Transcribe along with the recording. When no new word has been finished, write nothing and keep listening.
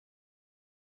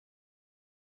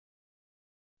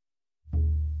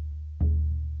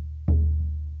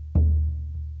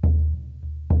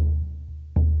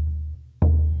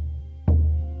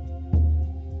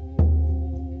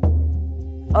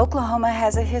Oklahoma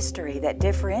has a history that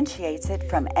differentiates it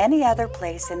from any other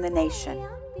place in the nation.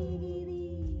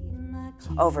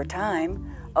 Over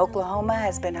time, Oklahoma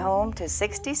has been home to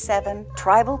 67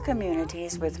 tribal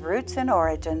communities with roots and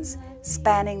origins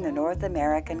spanning the North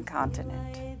American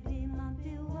continent.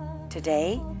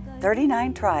 Today,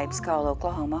 39 tribes call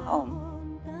Oklahoma home.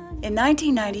 In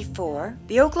 1994,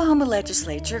 the Oklahoma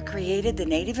legislature created the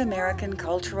Native American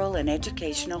Cultural and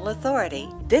Educational Authority.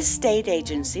 This state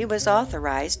agency was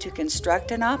authorized to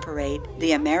construct and operate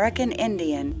the American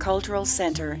Indian Cultural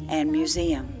Center and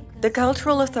Museum. The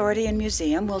Cultural Authority and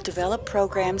Museum will develop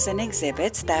programs and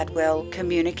exhibits that will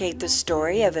communicate the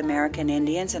story of American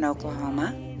Indians in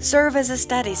Oklahoma, serve as a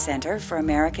study center for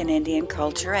American Indian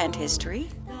culture and history,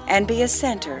 and be a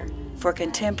center for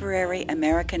contemporary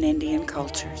American Indian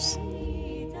cultures.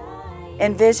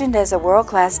 Envisioned as a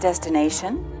world-class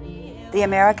destination, the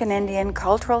American Indian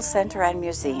Cultural Center and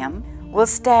Museum will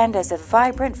stand as a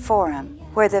vibrant forum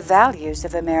where the values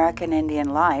of American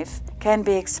Indian life can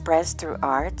be expressed through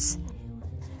arts,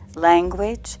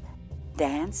 language,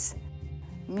 dance,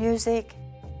 music,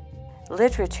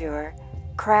 literature,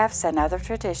 crafts, and other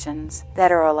traditions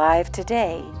that are alive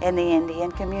today in the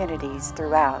Indian communities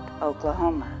throughout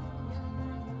Oklahoma.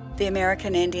 The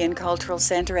American Indian Cultural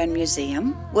Center and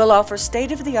Museum will offer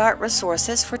state-of-the-art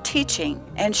resources for teaching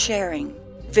and sharing.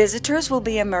 Visitors will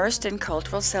be immersed in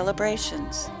cultural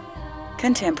celebrations,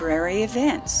 contemporary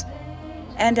events,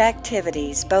 and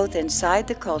activities both inside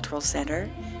the Cultural Center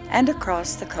and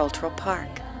across the Cultural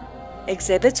Park.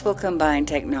 Exhibits will combine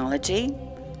technology,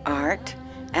 art,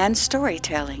 and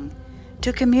storytelling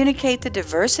to communicate the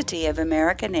diversity of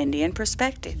American Indian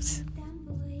perspectives.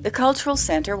 The Cultural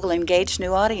Center will engage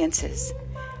new audiences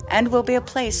and will be a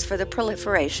place for the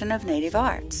proliferation of Native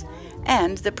arts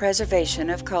and the preservation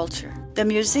of culture. The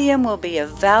museum will be a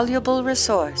valuable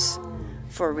resource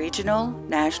for regional,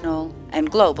 national, and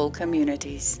global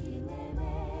communities.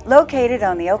 Located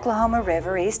on the Oklahoma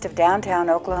River east of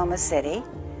downtown Oklahoma City,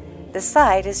 the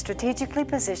site is strategically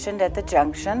positioned at the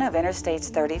junction of Interstates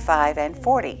 35 and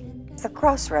 40, the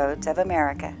crossroads of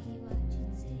America.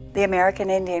 The American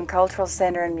Indian Cultural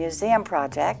Center and Museum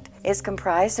project is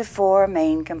comprised of 4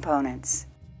 main components: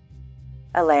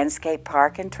 a landscape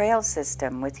park and trail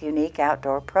system with unique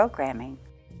outdoor programming,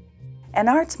 an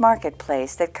arts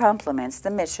marketplace that complements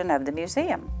the mission of the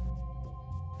museum,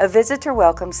 a visitor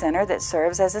welcome center that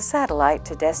serves as a satellite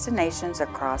to destinations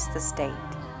across the state,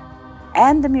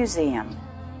 and the museum,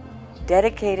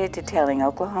 dedicated to telling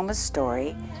Oklahoma's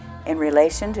story in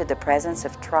relation to the presence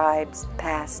of tribes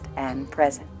past and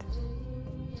present.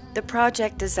 The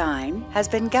project design has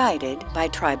been guided by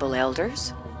tribal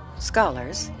elders,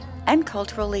 scholars, and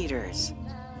cultural leaders.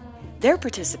 Their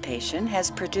participation has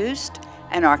produced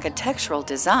an architectural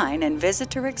design and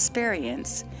visitor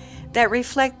experience that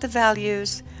reflect the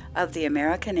values of the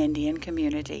American Indian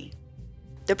community.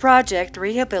 The project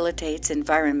rehabilitates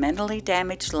environmentally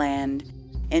damaged land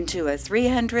into a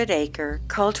 300-acre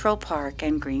cultural park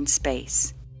and green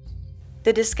space.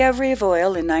 The discovery of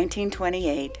oil in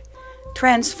 1928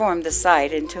 transformed the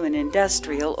site into an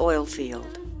industrial oil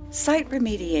field. Site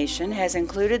remediation has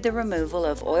included the removal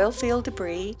of oil field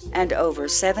debris and over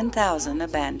 7,000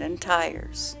 abandoned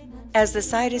tires. As the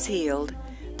site is healed,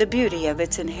 the beauty of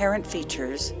its inherent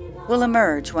features will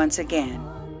emerge once again.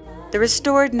 The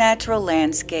restored natural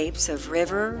landscapes of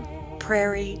river,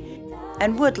 prairie,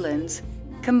 and woodlands,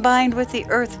 combined with the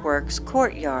earthworks,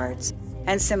 courtyards,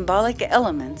 and symbolic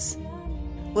elements,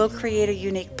 will create a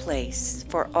unique place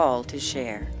for all to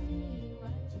share.